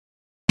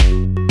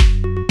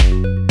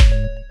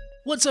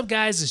What's up,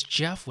 guys? It's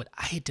Jeff with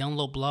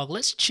iDownload Blog.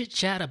 Let's chit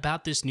chat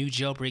about this new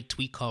jailbreak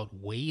tweak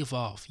called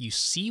WaveOff. You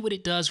see what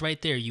it does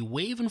right there. You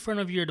wave in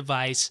front of your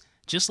device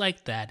just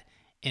like that,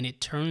 and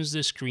it turns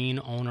the screen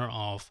on or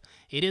off.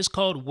 It is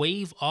called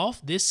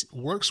WaveOff. This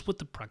works with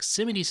the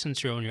proximity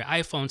sensor on your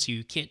iPhone, so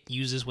you can't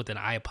use this with an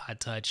iPod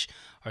Touch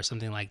or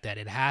something like that.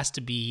 It has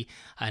to be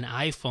an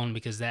iPhone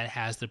because that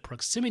has the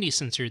proximity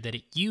sensor that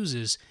it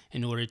uses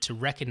in order to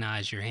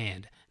recognize your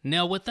hand.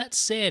 Now, with that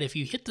said, if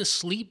you hit the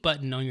sleep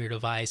button on your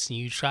device and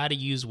you try to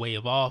use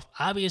WaveOff,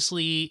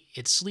 obviously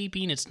it's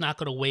sleeping. It's not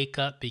going to wake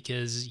up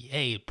because,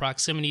 hey,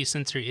 proximity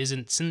sensor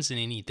isn't sensing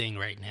anything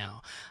right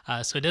now.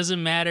 So it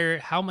doesn't matter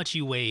how much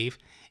you wave.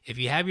 If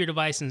you have your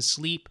device in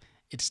sleep,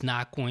 it's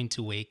not going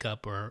to wake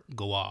up or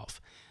go off.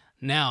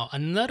 Now,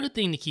 another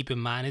thing to keep in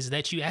mind is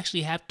that you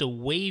actually have to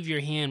wave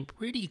your hand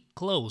pretty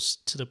close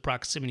to the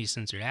proximity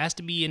sensor. It has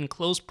to be in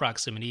close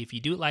proximity. If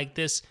you do it like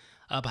this,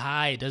 up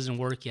high, it doesn't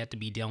work. You have to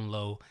be down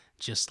low,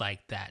 just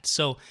like that.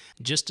 So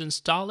just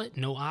install it.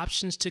 No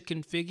options to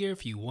configure.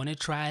 If you want to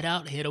try it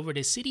out, head over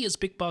to Cydia's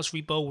Big Boss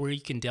repo where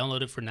you can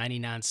download it for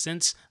 99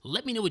 cents.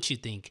 Let me know what you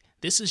think.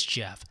 This is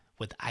Jeff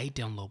with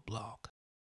iDownload Blog.